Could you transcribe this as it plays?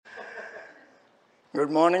Good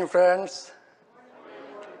morning, friends.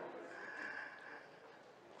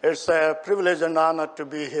 It's a privilege and honor to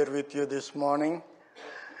be here with you this morning.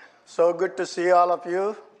 So good to see all of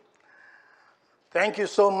you. Thank you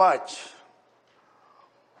so much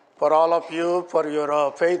for all of you for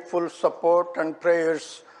your faithful support and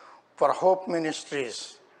prayers for Hope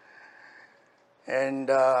Ministries. And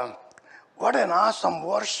what an awesome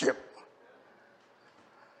worship.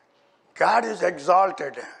 God is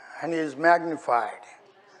exalted and He is magnified.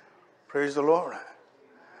 Praise the Lord.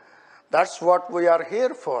 That's what we are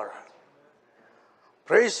here for.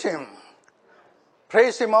 Praise Him.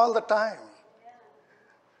 Praise Him all the time.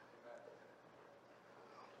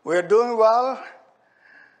 We are doing well,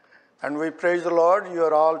 and we praise the Lord. You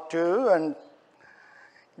are all too, and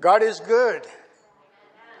God is good.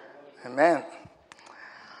 Amen.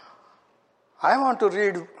 I want to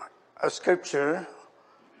read a scripture,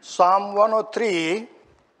 Psalm 103,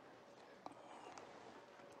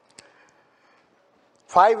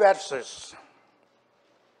 5 verses.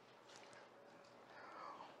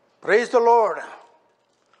 Praise the Lord,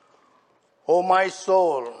 O my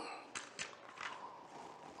soul,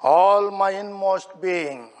 all my inmost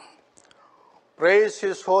being. Praise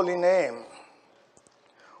His holy name.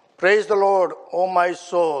 Praise the Lord, O my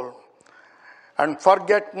soul, and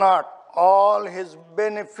forget not all His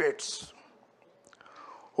benefits,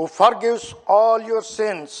 who forgives all your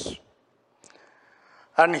sins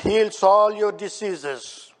and heals all your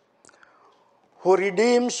diseases, who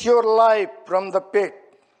redeems your life from the pit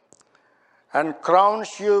and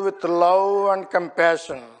crowns you with love and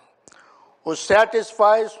compassion, who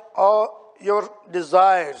satisfies all your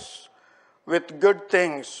desires with good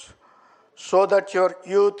things, so that your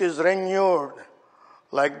youth is renewed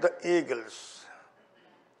like the eagles.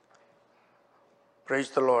 Praise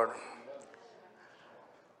the Lord.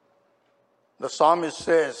 The psalmist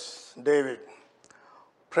says, David,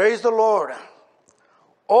 praise the Lord,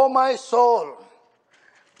 O my soul.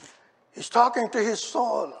 He's talking to his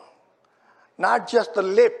soul, not just the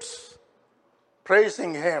lips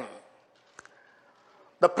praising Him.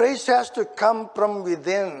 The praise has to come from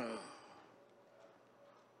within.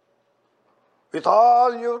 With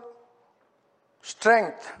all your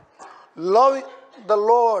strength, love the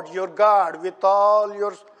Lord your God with all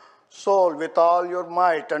your soul, with all your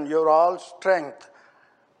might and your all strength.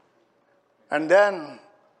 And then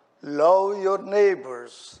love your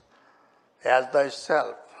neighbors as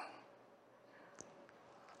thyself.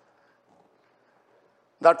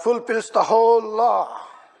 That fulfills the whole law.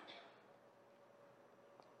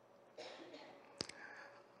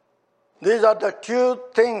 These are the two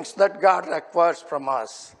things that God requires from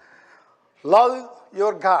us. Love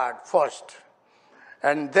your God first,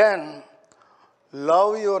 and then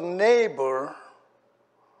love your neighbor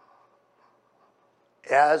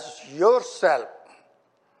as yourself.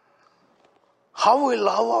 How we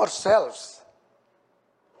love ourselves.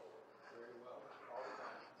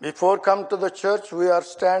 Before come to the church, we are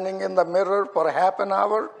standing in the mirror for half an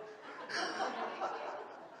hour.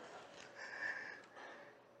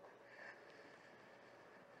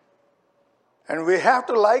 And we have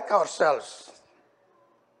to like ourselves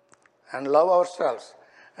and love ourselves.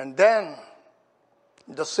 And then,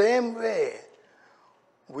 the same way,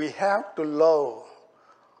 we have to love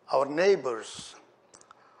our neighbors.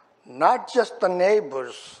 Not just the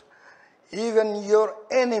neighbors, even your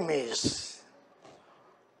enemies.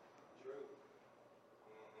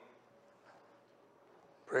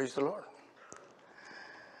 Praise the Lord.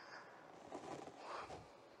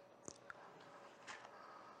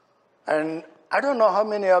 And I don't know how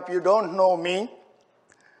many of you don't know me.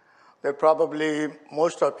 They're probably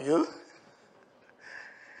most of you.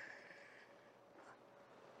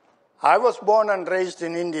 I was born and raised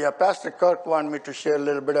in India. Pastor Kirk wanted me to share a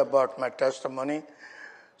little bit about my testimony.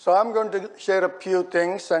 So I'm going to share a few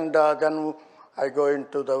things, and then I go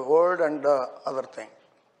into the word and other thing.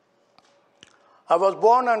 I was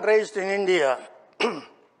born and raised in India.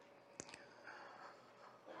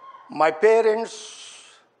 My parents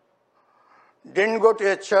didn't go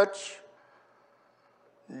to a church,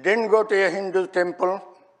 didn't go to a Hindu temple,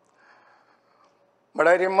 but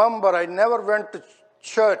I remember I never went to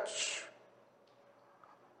church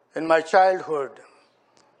in my childhood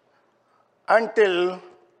until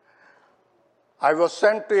I was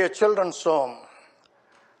sent to a children's home.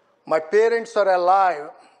 My parents are alive,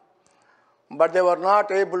 but they were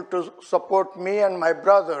not able to support me and my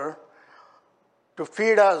brother to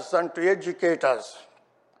feed us and to educate us.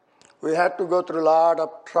 We had to go through a lot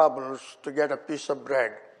of troubles to get a piece of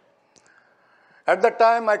bread. At that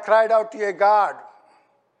time, I cried out to a God.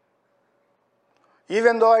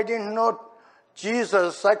 Even though I didn't know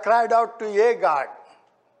Jesus, I cried out to a God.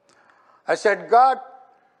 I said, God,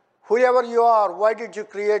 whoever you are, why did you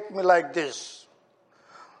create me like this?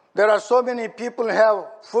 There are so many people who have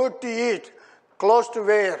food to eat, clothes to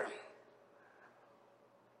wear.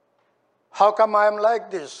 How come I am like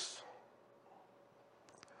this?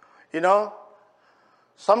 You know,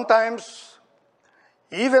 sometimes,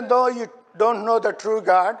 even though you don't know the true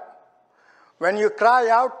God, when you cry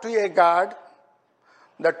out to a God,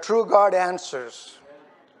 the true God answers.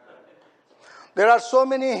 There are so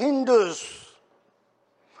many Hindus.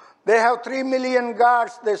 They have 3 million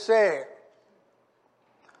gods, they say.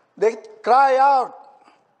 They cry out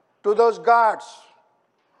to those gods.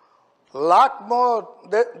 Lot more,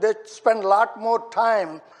 they spend a lot more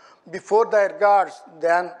time before their gods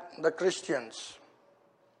than the Christians.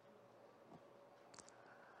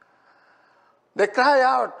 They cry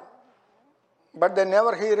out, but they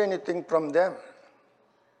never hear anything from them.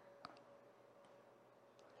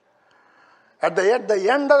 At the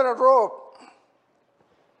end of the rope,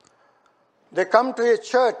 they come to a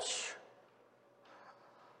church.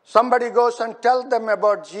 Somebody goes and tells them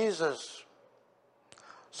about Jesus.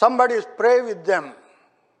 Somebody pray with them.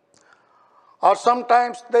 Or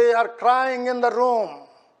sometimes they are crying in the room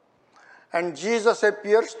and Jesus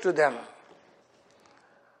appears to them.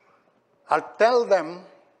 I'll tell them,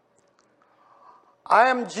 I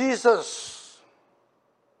am Jesus,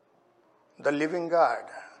 the living God.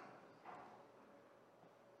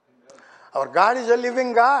 Our God is a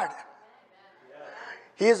living God.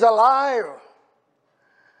 He is alive.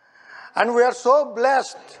 And we are so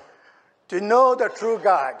blessed to know the true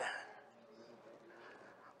God.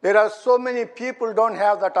 There are so many people who don't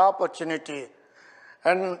have that opportunity.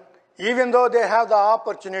 And even though they have the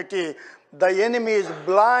opportunity, the enemy is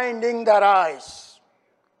blinding their eyes.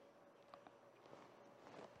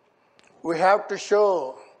 We have to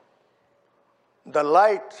show the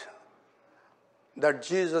light that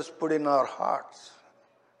Jesus put in our hearts,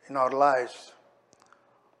 in our lives,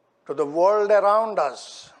 to the world around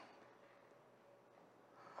us.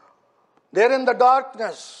 They're in the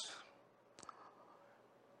darkness,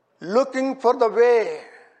 looking for the way,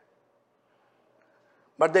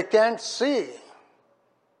 but they can't see.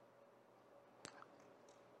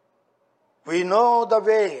 We know the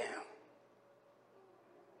way.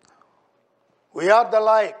 We are the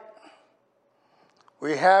light.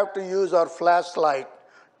 We have to use our flashlight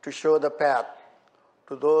to show the path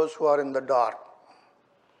to those who are in the dark.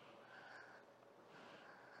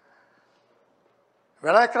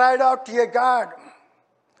 When I cried out to a God,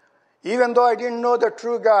 even though I didn't know the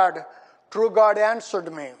true God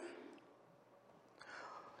answered me.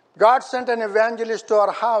 God sent an evangelist to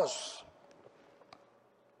our house.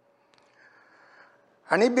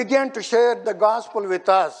 And he began to share the gospel with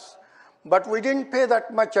us. But we didn't pay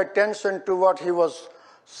that much attention to what he was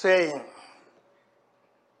saying.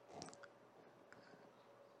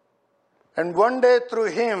 And one day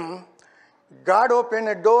through him, God opened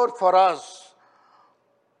a door for us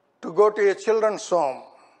to go to a children's home.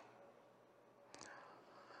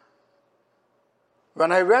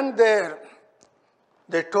 When I went there,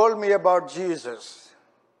 they told me about Jesus.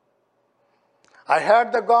 I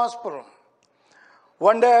heard the gospel.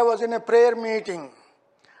 One day I was in a prayer meeting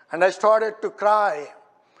and I started to cry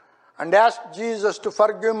and asked Jesus to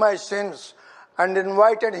forgive my sins and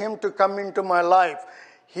invited him to come into my life.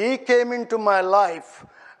 He came into my life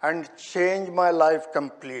and changed my life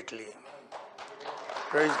completely.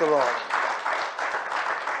 Praise the Lord.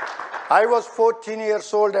 I was 14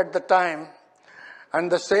 years old at the time,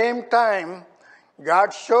 and the same time,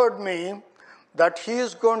 God showed me that he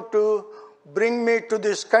is going to bring me to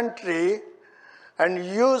this country and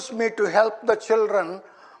use me to help the children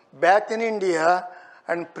back in India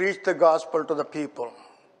and preach the gospel to the people.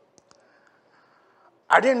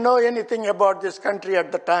 I didn't know anything about this country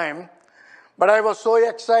at the time, but I was so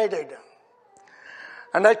excited.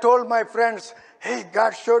 And I told my friends, hey,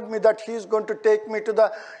 God showed me that he's going to take me to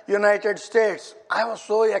the United States. I was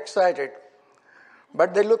so excited.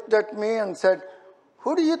 But they looked at me and said,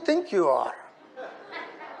 who do you think you are?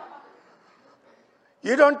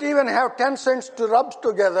 You don't even have 10 cents to rub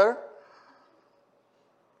together.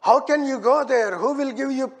 How can you go there? Who will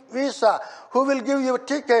give you visa? Who will give you a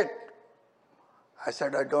ticket? I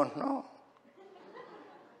said, I don't know.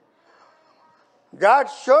 God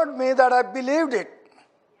showed me that I believed it.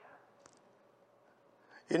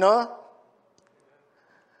 You know,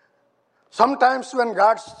 sometimes when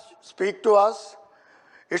God speaks to us,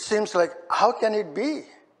 it seems like, how can it be?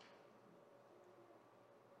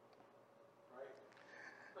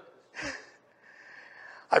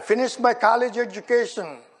 I finished my college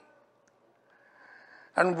education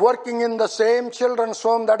and working in the same children's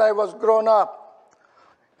home that I was grown up.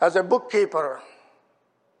 as a bookkeeper.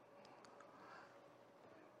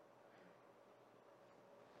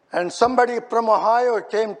 And somebody from Ohio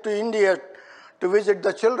came to India to visit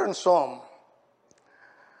the children's home.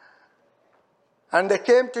 And they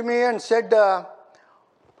came to me and said,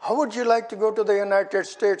 how would you like to go to the United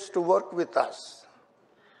States to work with us?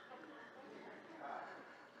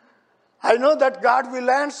 I know that God will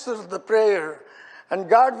answer the prayer and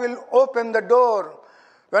God will open the door.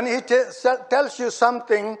 When He tells you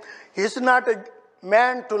something, He's not a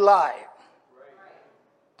man to lie.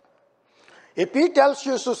 If He tells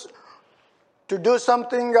you to do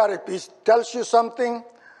something, or if He tells you something,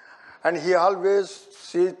 and He always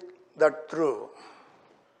sees that through.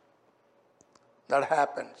 That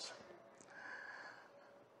happens.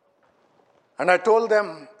 And I told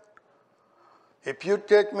them, if you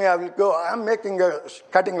take me, I will go. I'm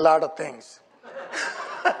cutting a lot of things.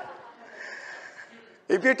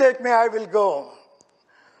 If you take me, I will go.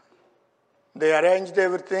 They arranged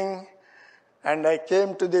everything, and I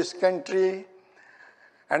came to this country,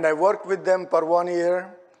 and I worked with them for 1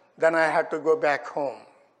 year. Then I had to go back home.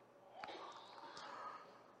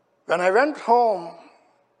 When I went home,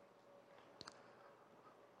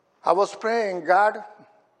 I was praying, God,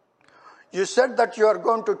 you said that you are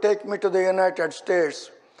going to take me to the United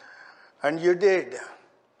States, and you did.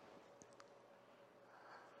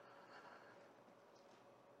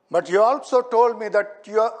 But you also told me that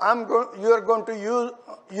you are going to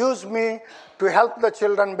use me to help the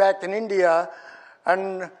children back in India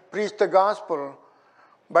and preach the gospel.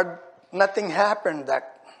 But nothing happened.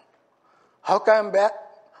 How come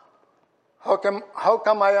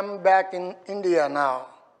I am back in India now?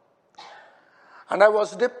 And I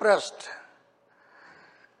was depressed.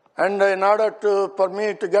 And in order for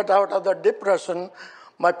me to get out of the depression,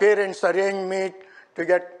 my parents arranged me to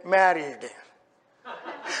get married.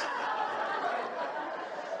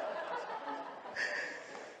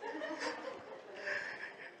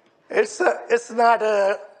 It's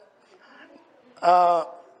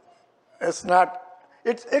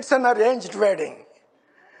an arranged wedding.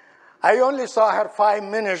 I only saw her 5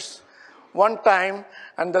 minutes one time,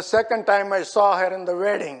 and the second time I saw her in the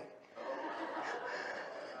wedding.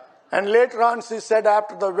 And later on she said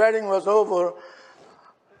after the wedding was over,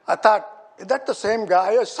 I thought, is that the same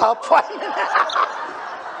guy I saw 5 minutes?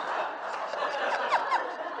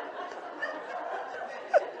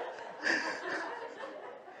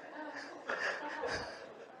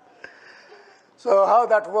 So how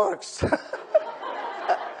that works.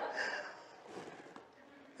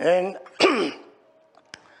 And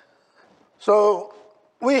so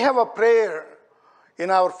we have a prayer in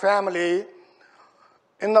our family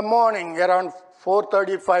in the morning around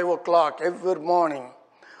 4:30, 5 o'clock every morning.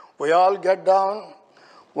 We all get down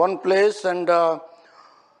one place and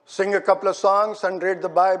sing a couple of songs and read the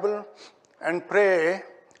Bible and pray,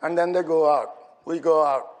 and then they go out. We go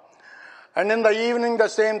out. And in the evening, the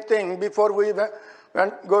same thing. Before we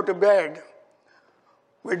go to bed,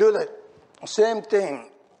 we do the same thing.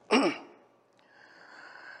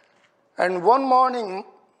 And one morning,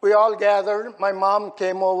 we all gathered. My mom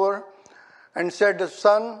came over and said,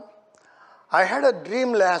 son, I had a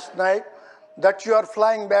dream last night that you are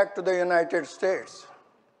flying back to the United States.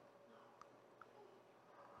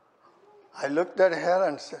 I looked at her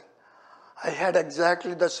and said, I had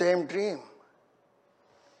exactly the same dream.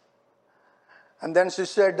 And then she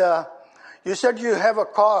said, you said you have a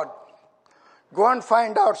card. Go and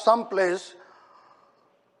find out someplace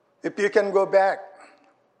if you can go back.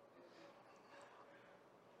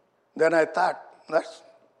 Then I thought, that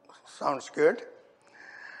sounds good.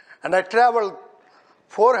 And I traveled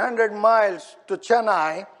 400 miles to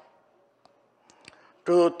Chennai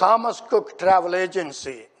to Thomas Cook Travel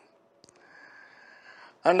Agency.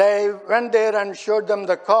 And I went there and showed them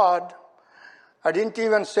the card. I didn't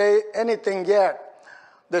even say anything yet.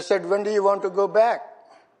 They said, when do you want to go back?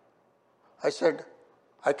 I said,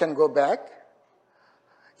 I can go back?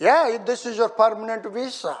 Yeah, this is your permanent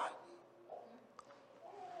visa.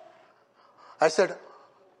 I said,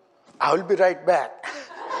 I will be right back.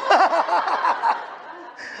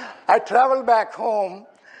 I traveled back home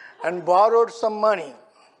and borrowed some money,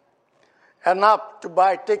 enough to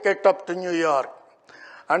buy a ticket up to New York.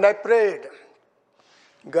 And I prayed,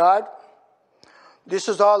 God, this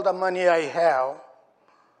is all the money I have,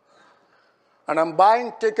 and I'm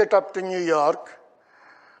buying ticket up to New York,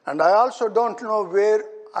 and I also don't know where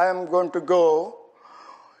I am going to go.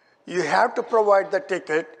 You have to provide the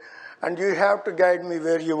ticket, and you have to guide me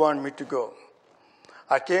where you want me to go.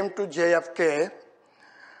 I came to JFK,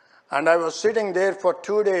 and I was sitting there for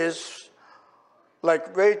 2 days,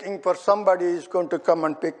 like waiting for somebody who's going to come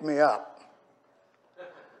and pick me up.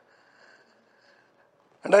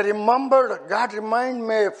 And I remembered, God reminded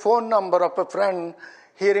me a phone number of a friend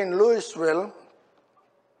here in Louisville.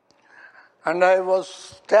 And I was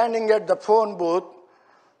standing at the phone booth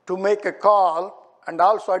to make a call. And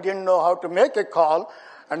also I didn't know how to make a call.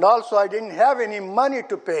 And also I didn't have any money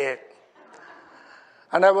to pay it.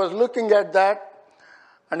 And I was looking at that.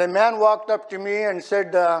 And a man walked up to me and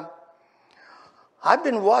said, I've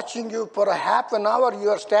been watching you for a half an hour. You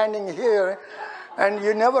are standing here. And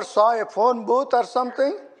you never saw a phone booth or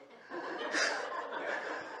something?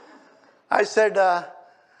 I said, I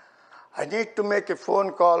need to make a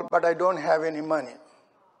phone call, but I don't have any money.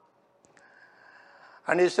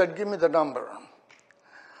 And he said, give me the number.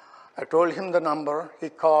 I told him the number. He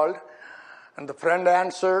called, and the friend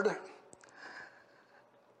answered.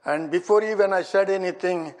 And before even I said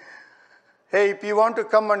anything, hey, if you want to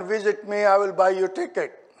come and visit me, I will buy you a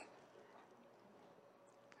ticket.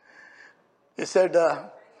 He said,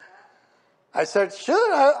 I said,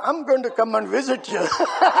 sure, I'm going to come and visit you.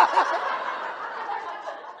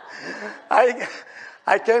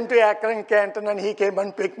 I came to Akron, Canton, and he came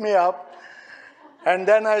and picked me up. And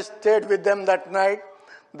then I stayed with them that night.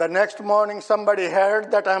 The next morning, somebody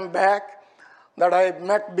heard that I'm back, that I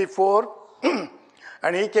met before.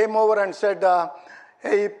 And he came over and said,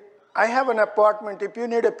 hey, I have an apartment. If you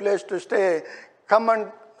need a place to stay, come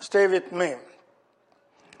and stay with me.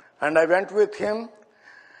 And I went with him,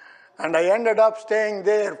 and I ended up staying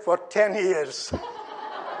there for 10 years.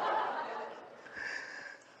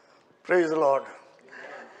 Praise the Lord.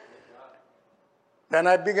 Then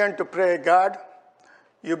I began to pray, God,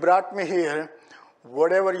 you brought me here.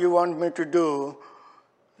 Whatever you want me to do,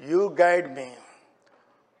 you guide me.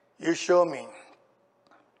 You show me.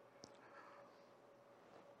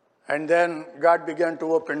 And then God began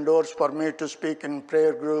to open doors for me to speak in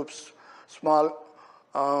prayer groups, small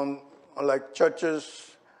like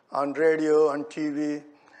churches, on radio, on TV,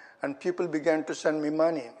 and people began to send me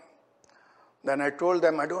money. Then I told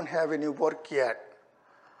them I don't have any work yet.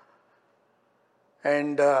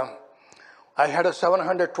 And I had a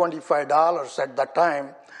 $725 at that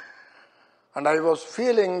time, and I was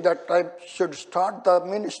feeling that I should start the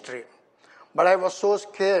ministry. But I was so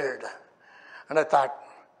scared. And I thought,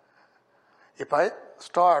 if I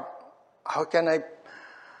start, how can I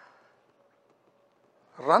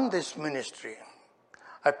run this ministry?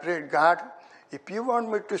 I prayed, God, if you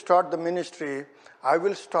want me to start the ministry, I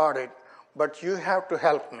will start it, but you have to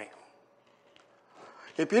help me.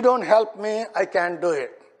 If you don't help me, I can't do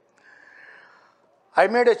it. I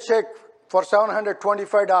made a check for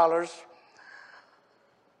 $725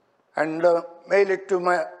 and mailed it to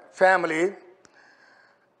my family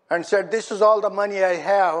and said, this is all the money I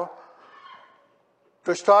have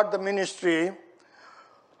to start the ministry.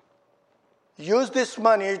 Use this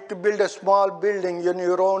money to build a small building in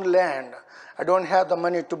your own land. I don't have the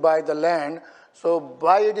money to buy the land, so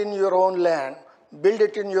buy it in your own land. Build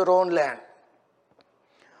it in your own land.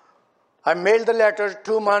 I mailed the letter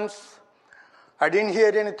 2 months. I didn't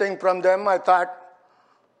hear anything from them. I thought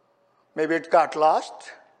maybe it got lost.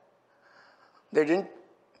 They didn't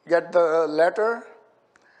get the letter.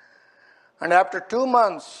 And after 2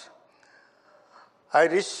 months, I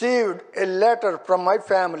received a letter from my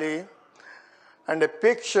family and a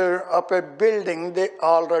picture of a building they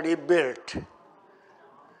already built.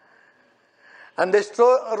 And they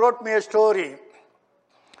wrote me a story.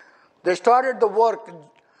 They started the work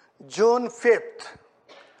June 5th.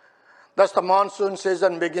 That's the monsoon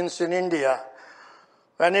season begins in India.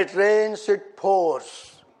 When it rains, it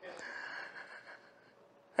pours.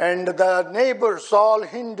 And the neighbors, all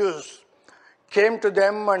Hindus, came to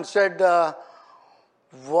them and said,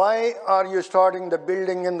 why are you starting the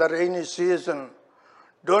building in the rainy season?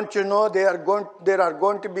 Don't you know there are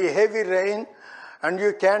going to be heavy rain and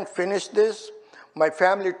you can't finish this? My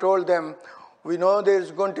family told them, we know there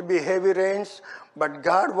is going to be heavy rains, but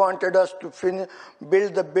God wanted us to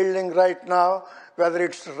build the building right now. Whether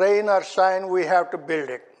it's rain or shine, we have to build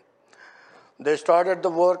it. They started the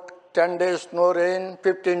work, 10 days no rain,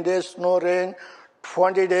 15 days no rain,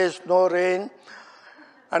 20 days no rain.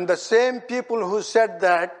 And the same people who said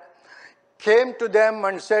that came to them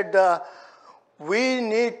and said, we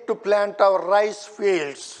need to plant our rice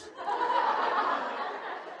fields.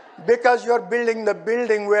 Because you're building the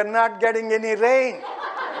building, we're not getting any rain.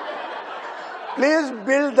 Please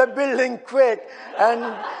build the building quick.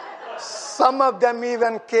 And some of them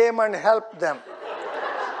even came and helped them.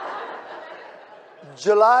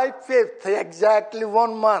 July 5th, exactly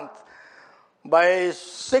 1 month, by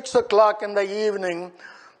 6 o'clock in the evening,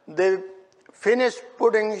 they finished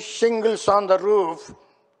putting shingles on the roof.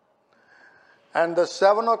 And at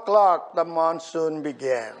 7 o'clock, the monsoon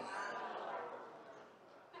began.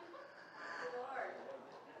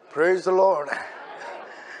 Praise the Lord.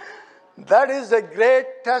 That is a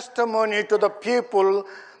great testimony to the people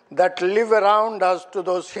that live around us, to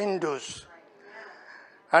those Hindus.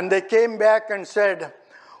 And they came back and said,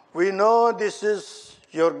 we know this is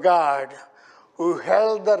your God who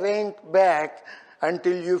held the rain back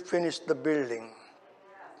until you finished the building.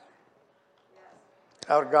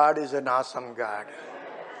 Our God is an awesome God.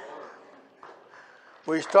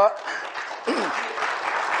 We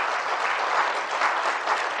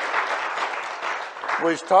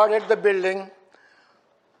started the building.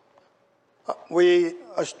 We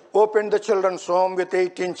opened the children's home with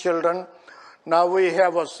 18 children. Now we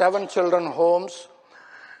have 7 children homes.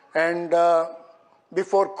 And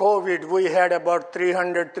before COVID, we had about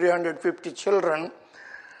 350 children.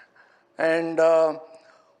 And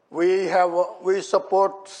we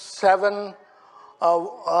support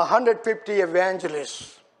 150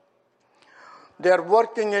 evangelists. They are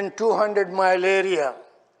working in 200-mile area.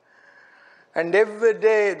 And every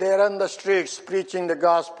day they are on the streets preaching the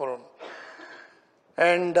gospel.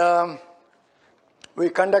 And we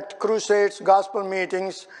conduct crusades, gospel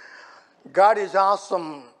meetings. God is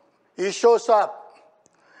awesome. He shows up.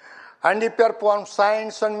 And He performs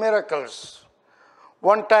signs and miracles.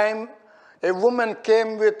 One time, a woman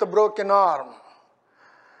came with a broken arm.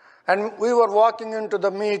 And we were walking into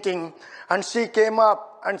the meeting, and she came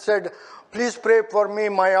up and said, please pray for me,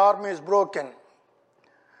 my arm is broken.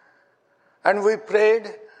 And we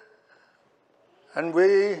prayed, and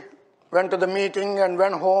we went to the meeting and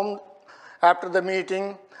went home after the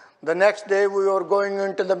meeting. The next day we were going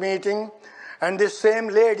into the meeting, and this same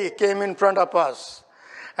lady came in front of us.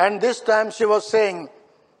 And this time she was saying,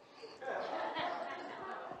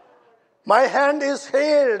 my hand is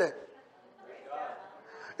healed.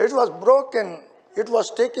 It was broken. It was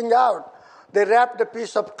sticking out. They wrapped a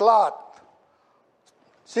piece of cloth.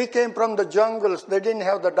 She came from the jungles. They didn't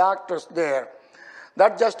have the doctors there.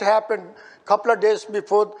 That just happened a couple of days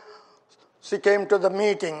before she came to the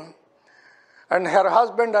meeting. And her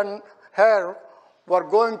husband and her were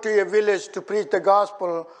going to a village to preach the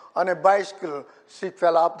gospel on a bicycle. She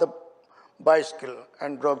fell off the bicycle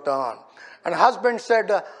and broke the arm. And husband said,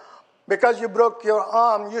 because you broke your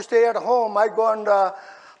arm, you stay at home. I go and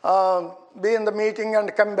be in the meeting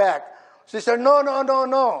and come back. She said, no.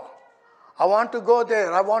 I want to go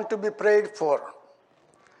there. I want to be prayed for.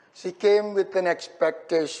 She came with an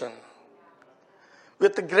expectation,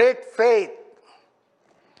 with great faith.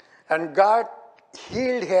 And God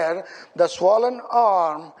healed her. The swollen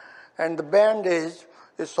arm and the bandage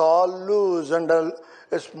is all loose and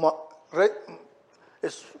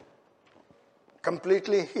is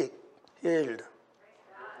completely healed.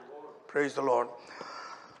 Praise the Lord.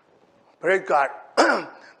 Praise God.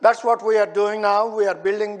 That's what we are doing now. We are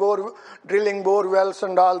drilling bore wells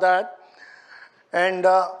and all that. And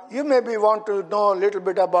you maybe want to know a little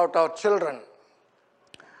bit about our children.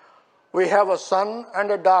 We have a son and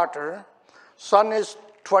a daughter. Son is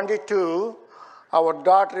 22. Our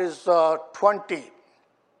daughter is 20.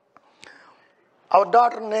 Our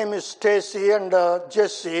daughter's name is Stacy and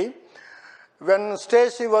Jessie. When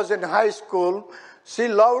Stacy was in high school, she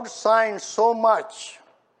loved science so much.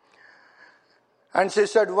 And she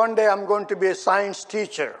said, one day I'm going to be a science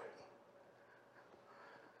teacher.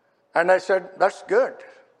 And I said, that's good.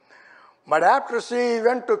 But after she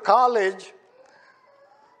went to college,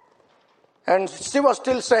 and she was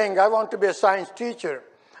still saying, I want to be a science teacher.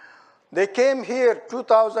 They came here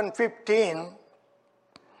 2015,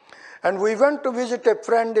 and we went to visit a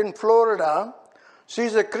friend in Florida.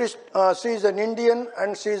 She's an Indian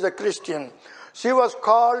and she's a Christian. She was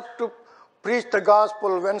called to preach the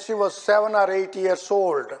gospel when she was 7 or 8 years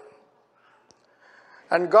old.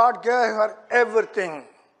 And God gave her everything.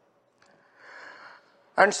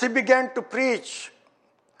 And she began to preach.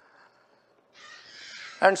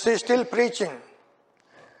 And she's still preaching.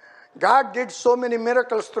 God did so many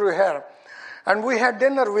miracles through her. And we had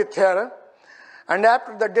dinner with her. And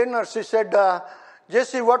after the dinner, she said,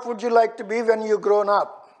 Jessie, what would you like to be when you grown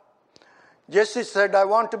up? Jessie said, I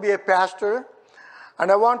want to be a pastor. And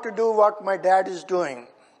I want to do what my dad is doing.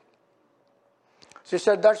 She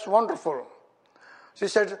said, that's wonderful. She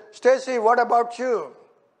said, Stacy, what about you?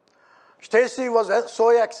 Stacy was so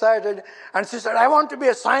excited. And she said, I want to be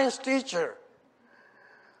a science teacher.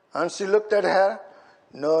 And she looked at her.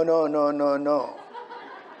 No.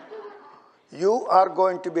 You are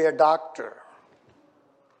going to be a doctor.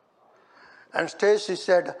 And Stacy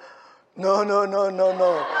said, no.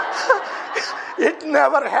 It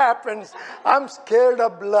never happens. I'm scared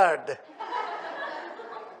of blood.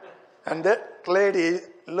 And that lady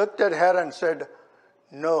looked at her and said,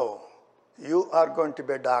 no, you are going to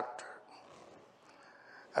be a doctor.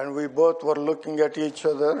 And we both were looking at each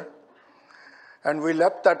other. And we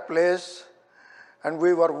left that place. And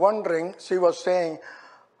we were wondering, she was saying,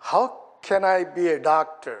 how can I be a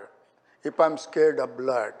doctor if I'm scared of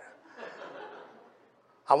blood?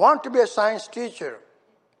 I want to be a science teacher.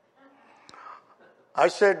 I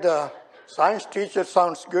said, science teacher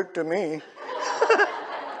sounds good to me.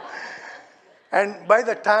 And by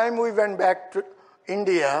the time we went back to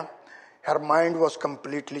India, her mind was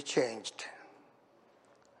completely changed.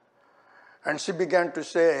 And she began to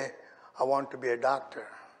say, I want to be a doctor.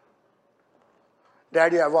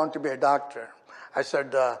 Daddy, I want to be a doctor. I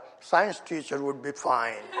said, science teacher would be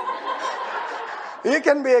fine. You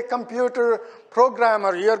can be a computer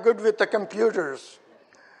programmer. You're good with the computers.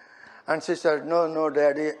 And she said, no,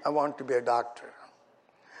 Daddy, I want to be a doctor.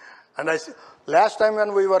 And I said, last time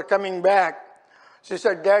when we were coming back, she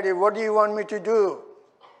said, Daddy, what do you want me to do?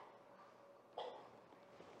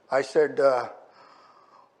 I said,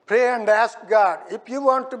 pray and ask God. If you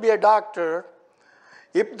want to be a doctor,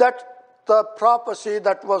 if that's the prophecy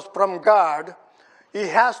that was from God, He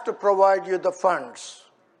has to provide you the funds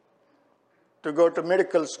to go to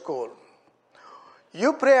medical school.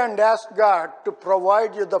 You pray and ask God to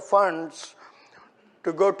provide you the funds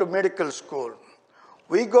to go to medical school.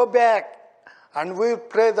 We go back and we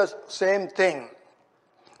pray the same thing.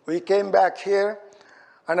 We came back here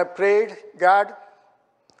and I prayed, God,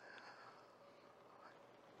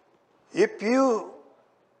 if you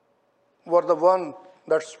were the one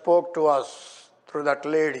that spoke to us through that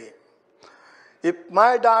lady, if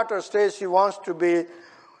my daughter Stacy wants to be,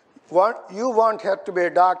 you want her to be a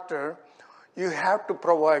doctor, you have to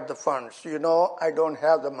provide the funds. You know, I don't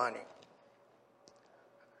have the money.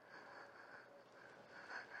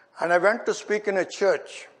 And I went to speak in a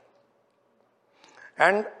church.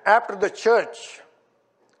 And after the church,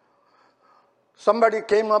 somebody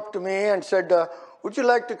came up to me and said, would you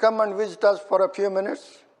like to come and visit us for a few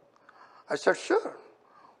minutes? I said, sure.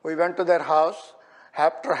 We went to their house.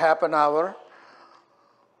 After half an hour,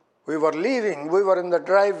 we were leaving. We were in the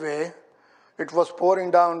driveway. It was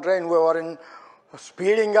pouring down rain. We were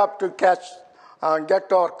speeding up to get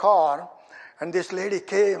to our car. And this lady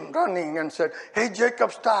came running and said, hey,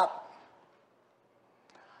 Jacob, stop.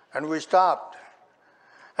 And we stopped.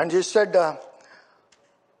 And she said,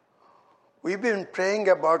 we've been praying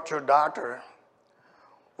about your daughter.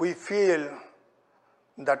 We feel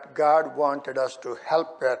that God wanted us to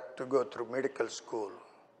help her to go through medical school.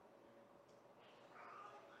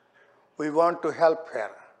 We want to help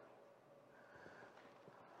her.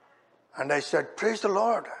 And I said, praise the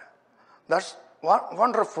Lord. That's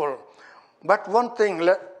wonderful. But one thing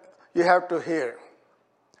you have to hear.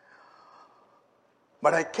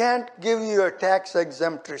 But I can't give you a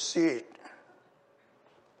tax-exempt receipt.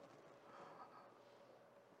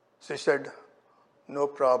 She said, no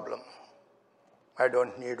problem. I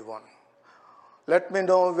don't need one. Let me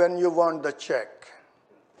know when you want the check.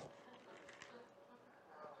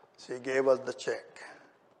 She gave us the check.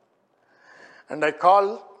 And I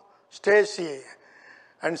called Stacy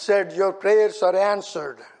and said, your prayers are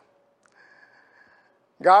answered.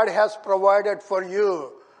 God has provided for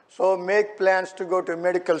you, so make plans to go to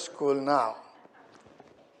medical school now.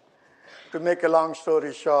 To make a long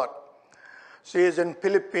story short, she is in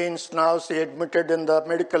Philippines now. She admitted in the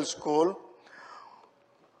medical school.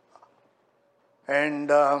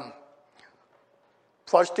 And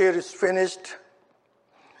first year is finished.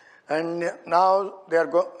 And now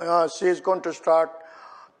she is going to start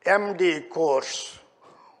MD course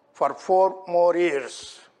for 4 more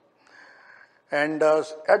years. And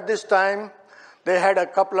at this time, they had a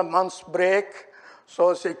couple of months break.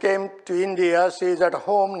 So she came to India. She is at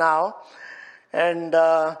home now. And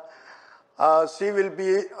she will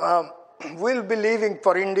be leaving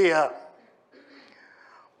for India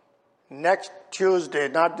next Tuesday,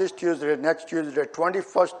 not this Tuesday, next Tuesday,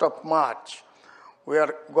 21st of March. We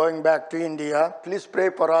are going back to India. Please pray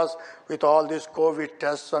for us with all these COVID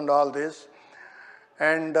tests and all this.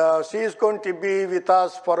 And she is going to be with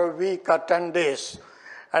us for a week or 10 days.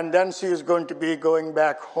 And then she is going to be going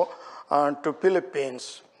back to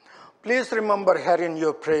Philippines. Please remember her in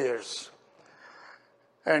your prayers.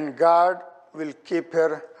 And God will keep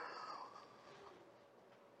her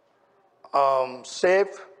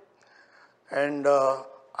safe and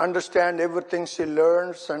understand everything she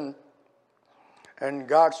learns, and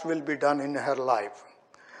God's will be done in her life.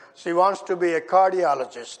 She wants to be a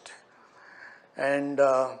cardiologist. And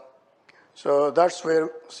so that's where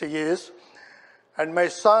she is. And my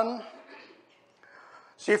son,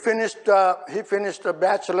 he finished a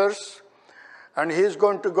bachelor's, and he's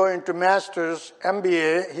going to go into master's,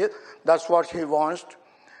 MBA. That's what he wants,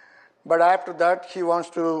 But after that, he wants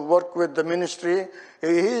to work with the ministry. He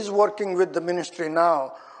is working with the ministry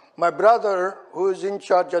now. My brother, who is in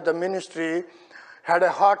charge of the ministry, had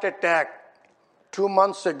a heart attack 2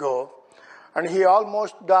 months ago, and he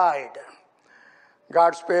almost died.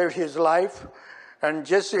 God spared his life, and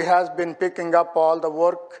Jesse has been picking up all the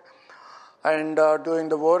work and doing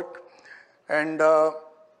the work. And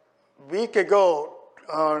week ago,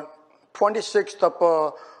 26th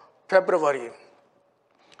of February,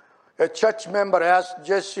 a church member asked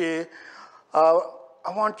Jesse,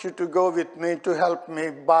 I want you to go with me to help me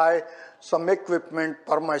buy some equipment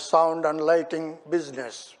for my sound and lighting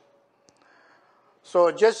business.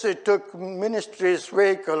 So Jesse took ministry's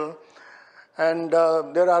vehicle, and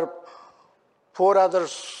there are 4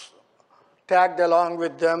 others tagged along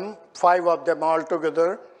with them, 5 of them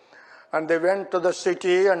altogether. And they went to the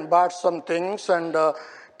city and bought some things, and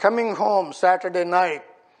coming home Saturday night,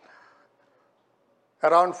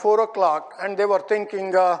 around 4 o'clock, and they were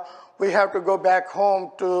thinking, we have to go back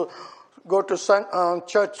home to go to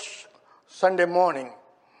church Sunday morning.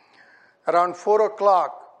 Around 4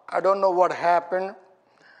 o'clock, I don't know what happened,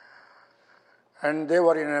 and they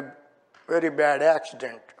were in a very bad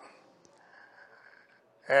accident.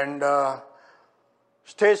 And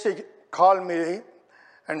Stacy called me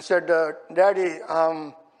and said, Daddy,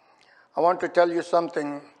 I want to tell you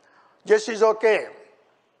something. Jesse's okay.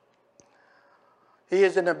 He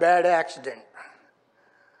is in a bad accident.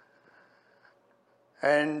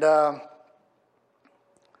 And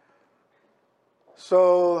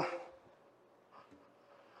so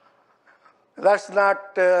that's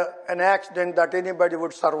not an accident that anybody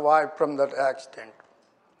would survive from that accident.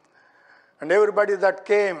 And everybody that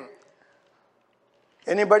came,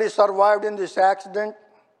 anybody survived in this accident?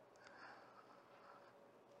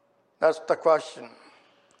 That's the question.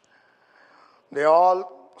 They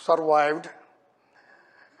all survived,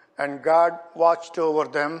 and God watched over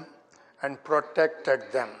them and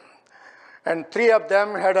protected them. And 3 of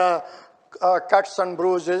them had cuts and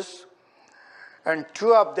bruises, and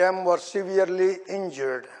 2 of them were severely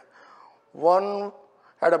injured. One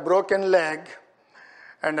had a broken leg,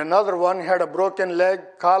 and another one had a broken leg,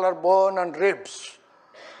 collarbone, and ribs.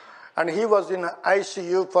 And he was in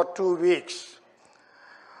ICU for 2 weeks.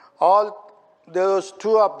 All those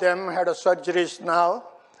 2 of them had surgeries now,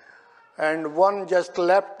 and one just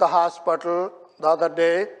left the hospital the other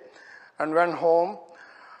day and went home,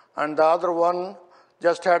 and the other one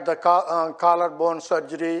just had the collarbone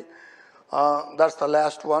surgery. That's the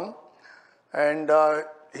last one, and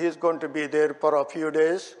he's going to be there for a few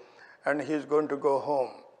days, and he's going to go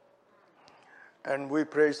home. And we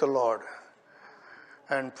praise the Lord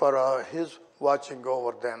and for his watching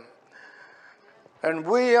over them. And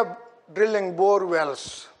we are drilling bore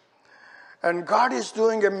wells, and God is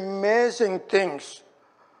doing amazing things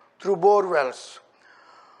through bore wells.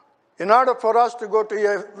 In order for us to go to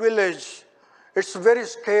a village, it's very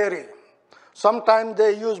scary. Sometimes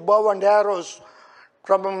they use bow and arrows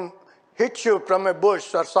hit you from a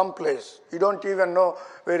bush or someplace. You don't even know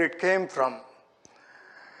where it came from.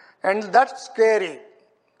 And that's scary.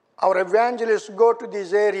 Our evangelists go to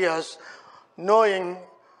these areas knowing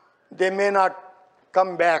they may not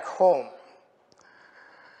come back home.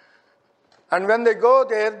 And when they go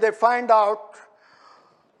there, they find out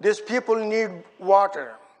these people need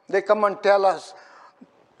water. They come and tell us,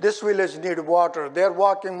 this village needs water. They're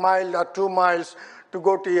walking a mile or 2 miles to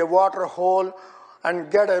go to a water hole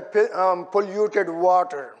and get a polluted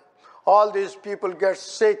water. All these people get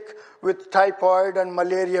sick with typhoid and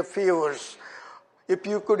malaria fevers. If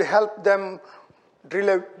you could help them drill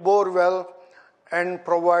a bore well and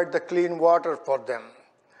provide the clean water for them.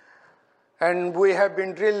 And we have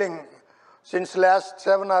been drilling since last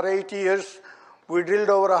 7 or 8 years. We drilled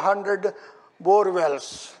over 100 bore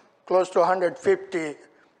wells, close to 150.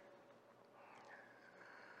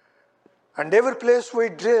 And every place we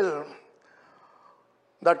drill,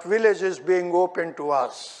 that village is being open to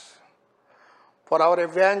us for our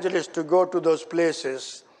evangelists to go to those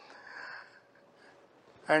places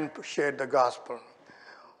and share the gospel.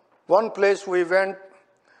 One place we went,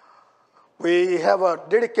 we have a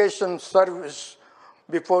dedication service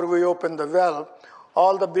before we open the well.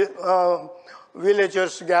 All the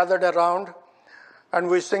villagers gathered around, and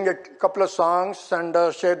we sing a couple of songs and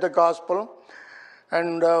share the gospel,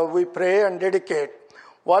 and we pray and dedicate.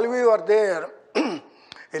 While we were there,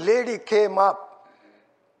 a lady came up,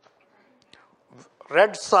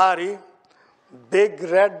 red sari, big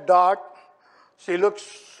red dot. She looks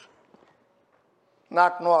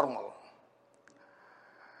not normal.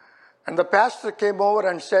 And the pastor came over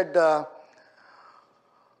and said,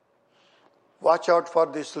 watch out for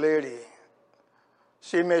this lady.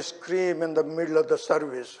 She may scream in the middle of the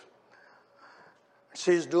service.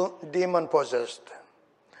 She is demon possessed.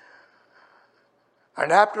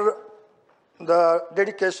 And after the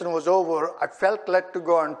dedication was over, I felt led to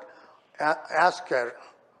go and ask her,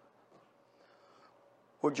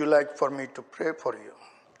 would you like for me to pray for you?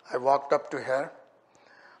 I walked up to her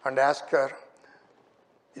and asked her,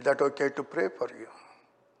 is that okay to pray for you?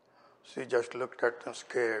 She just looked at me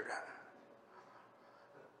scared.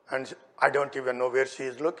 And I don't even know where she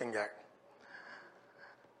is looking at.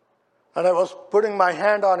 And I was putting my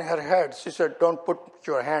hand on her head. She said, don't put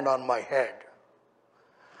your hand on my head.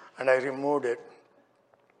 And I removed it.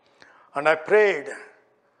 And I prayed.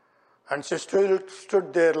 And she still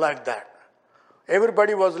stood there like that.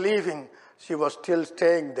 Everybody was leaving. She was still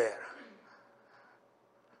staying there.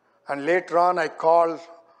 And later on, I called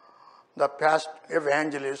the past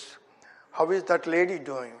evangelist. How is that lady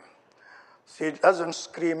doing? She doesn't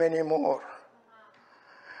scream anymore.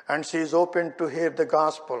 And she is open to hear the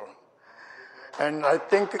gospel. And I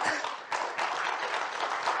think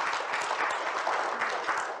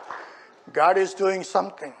God is doing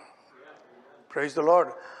something. Praise the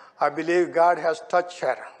Lord. I believe God has touched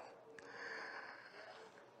her.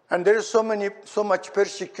 And there is so much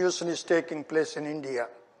persecution is taking place in India.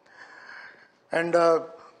 And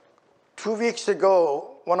 2 weeks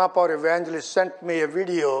ago, one of our evangelists sent me a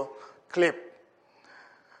video clip.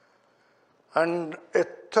 And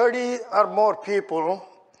 30 or more people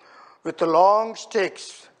with long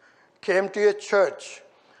sticks came to a church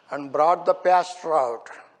and brought the pastor out.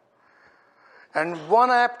 And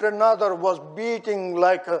one after another was beating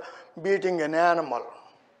an animal.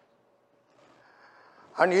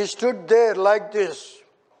 And he stood there like this.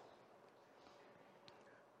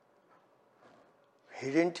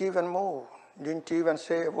 He didn't even move, didn't even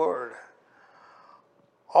say a word.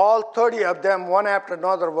 All 30 of them, one after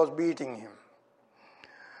another, was beating him.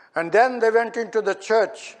 And then they went into the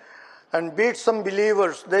church and beat some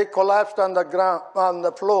believers. They collapsed on the ground, on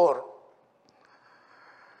the floor.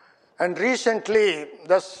 And recently,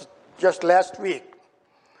 just last week,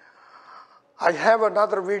 I have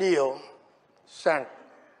another video sent.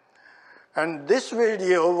 And this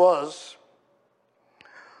video was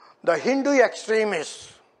the Hindu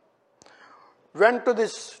extremists went to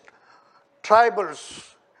these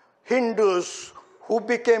tribals, Hindus who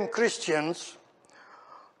became Christians,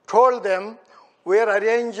 told them, we are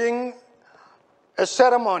arranging a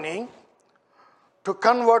ceremony to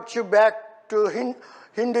convert you back to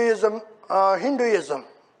Hinduism.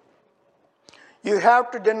 You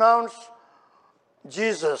have to denounce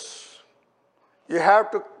Jesus. You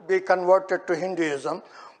have to be converted to Hinduism.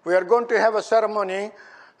 We are going to have a ceremony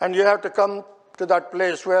and you have to come to that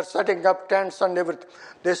place. We are setting up tents and everything.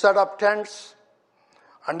 They set up tents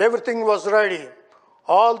and everything was ready.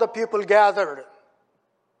 All the people gathered.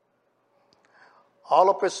 All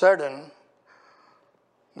of a sudden,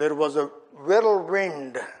 there was a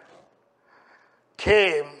whirlwind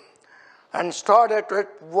came and started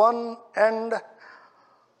at one end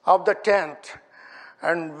of the tent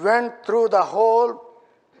and went through the whole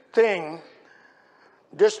thing,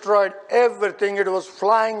 destroyed everything. It was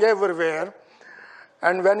flying everywhere.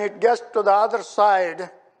 And when it gets to the other side,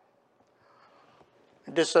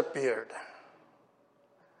 it disappeared.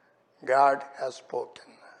 God has spoken.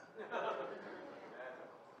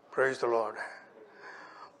 Praise the Lord.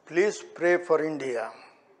 Please pray for India.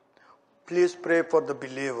 Please pray for the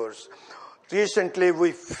believers. Recently,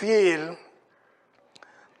 we feel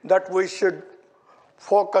that we should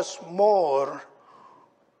focus more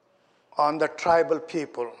on the tribal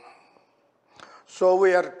people. So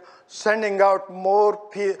we are sending out more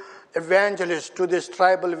evangelists to these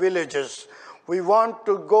tribal villages. We want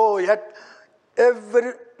to go at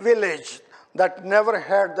every village that never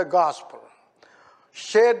heard the gospel.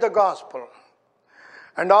 Share the gospel.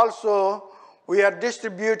 And also, we are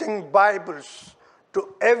distributing Bibles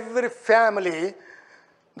to every family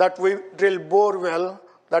that we drill borewell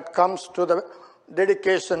that comes to the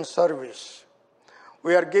dedication service.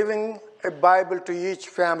 We are giving a Bible to each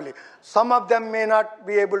family. Some of them may not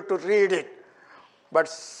be able to read it, but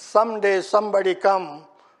someday somebody come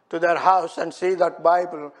to their house and see that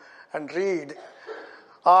Bible and read,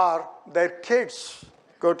 or their kids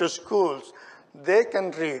go to schools, they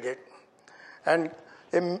can read it. And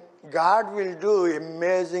God will do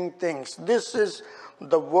amazing things. This is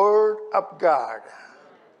the Word of God.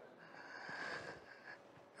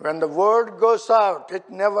 When the Word goes out, it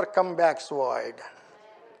never comes back void.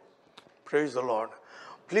 Praise the Lord.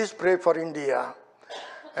 Please pray for India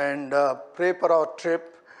and pray for our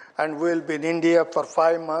trip. And we'll be in India for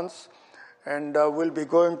 5 months. And we'll be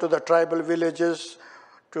going to the tribal villages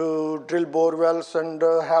to drill bore wells and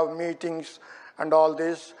have meetings and all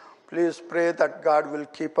this. Please pray that God will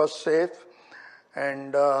keep us safe.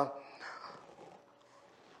 And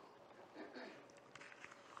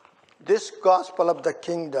this gospel of the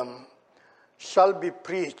kingdom shall be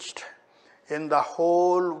preached in the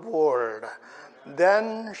whole world.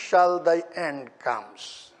 Then shall the end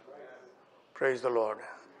comes. Praise the Lord.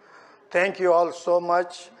 Thank you all so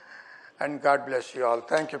much, and God bless you all.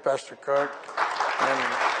 Thank you, Pastor Kurt. And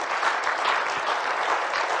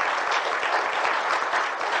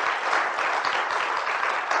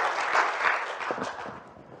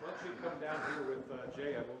once you come down here with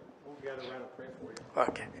Jay, we'll gather around and pray for you.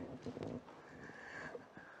 okay.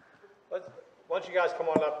 Once you guys come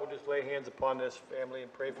on up, we'll just lay hands upon this family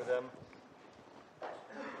and pray for them.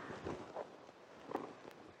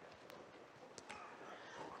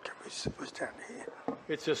 Okay, we stand here.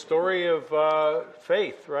 It's a story of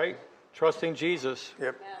faith, right? Trusting Jesus.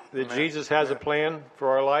 Yep. That Jesus has a plan for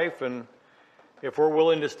our life, and if we're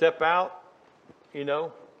willing to step out,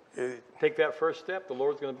 take that first step, the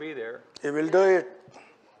Lord's going to be there. He will do it.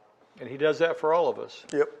 And He does that for all of us.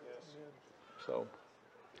 Yep. So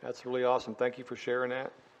that's really awesome. Thank you for sharing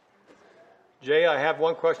that. Jay, I have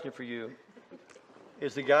one question for you.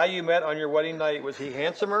 Is the guy you met on your wedding night, was he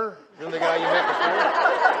handsomer than the guy you met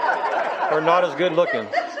before? Or not as good looking?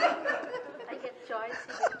 I get choice,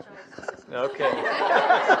 he gets choice. Okay.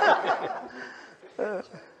 Amen.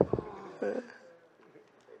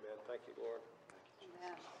 Thank you, Lord.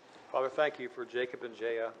 Amen. Father, thank you for Jacob and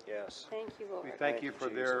Jaya. Yes. Thank you, Lord. We thank you for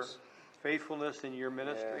their Jesus. faithfulness in your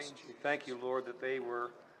ministry. Yes, We thank you, Lord, that they were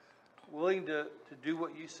willing to do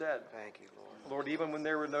what you said. Thank you, Lord. Lord, even when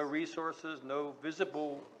there were no resources, no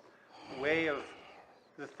visible way of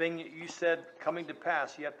the thing that you said coming to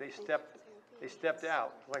pass, yet they stepped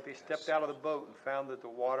out, like they stepped out of the boat and found that the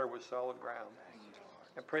water was solid ground.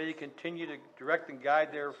 I pray you continue to direct and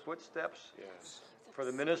guide their footsteps. Yes. For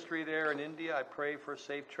the ministry there in India, I pray for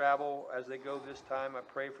safe travel as they go this time. I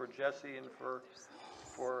pray for Jesse and for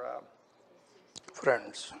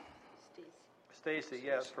Friends. Stacy,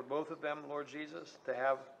 yes, for both of them, Lord Jesus, to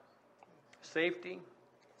have safety.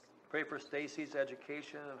 Pray for Stacy's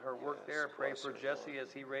education and her work there. Pray for Jesse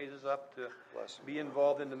as he raises up to be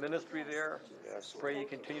involved in the ministry there. Yes. Pray you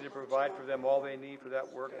continue to provide for them all they need for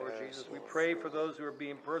that work, Lord Jesus. We pray for those who are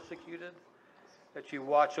being persecuted, that you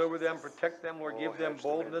watch over them, protect them, Lord, give them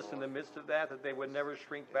boldness in the midst of that they would never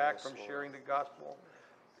shrink back from sharing the gospel.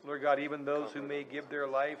 Lord God, even those who may give their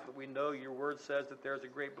life, we know your word says that there's a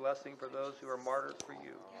great blessing for those who are martyrs for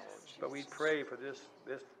you. But we pray for this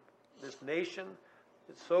nation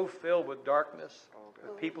that's so filled with darkness,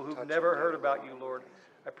 with people who've never heard about you, Lord.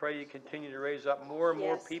 I pray you continue to raise up more and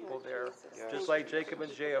more people there, just like Jacob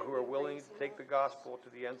and Jaya, who are willing to take the gospel to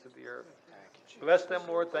the ends of the earth. Bless them,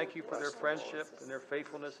 Lord. Thank you for their friendship and their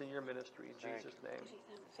faithfulness in your ministry. In Jesus'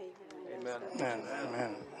 name. Amen. Amen.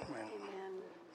 Amen. Amen.